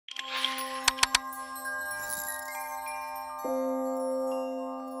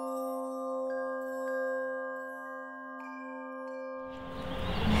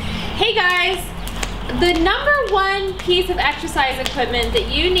Hey guys, the number one piece of exercise equipment that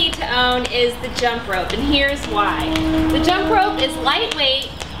you need to own is the jump rope, and here's why. The jump rope is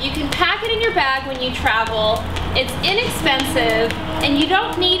lightweight, you can pack it in your bag when you travel, it's inexpensive, and you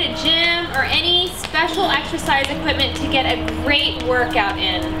don't need a gym or any special exercise equipment to get a great workout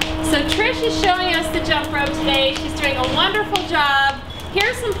in. So Trish is showing us the jump rope today. She's doing a wonderful job.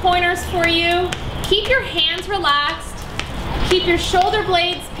 Here's some pointers for you. Keep your hands relaxed. Keep your shoulder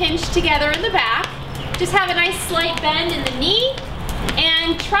blades pinched together in the back. Just have a nice slight bend in the knee.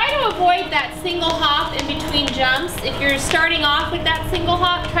 And try to avoid that single hop in between jumps. If you're starting off with that single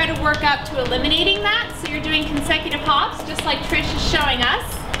hop, try to work up to eliminating that. So you're doing consecutive hops, just like Trish is showing us.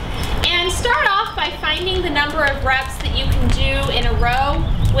 And start off by finding the number of reps that you can do in a row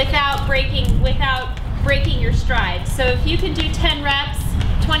without breaking your stride. So if you can do 10 reps,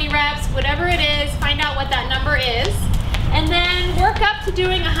 20 reps, whatever it is, find out what that number is. And then work up to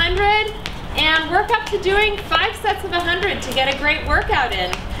doing 100 and work up to doing 5 sets of 100 to get a great workout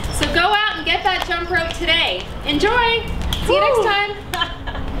in. So go out and get that jump rope today. Enjoy! See you next time.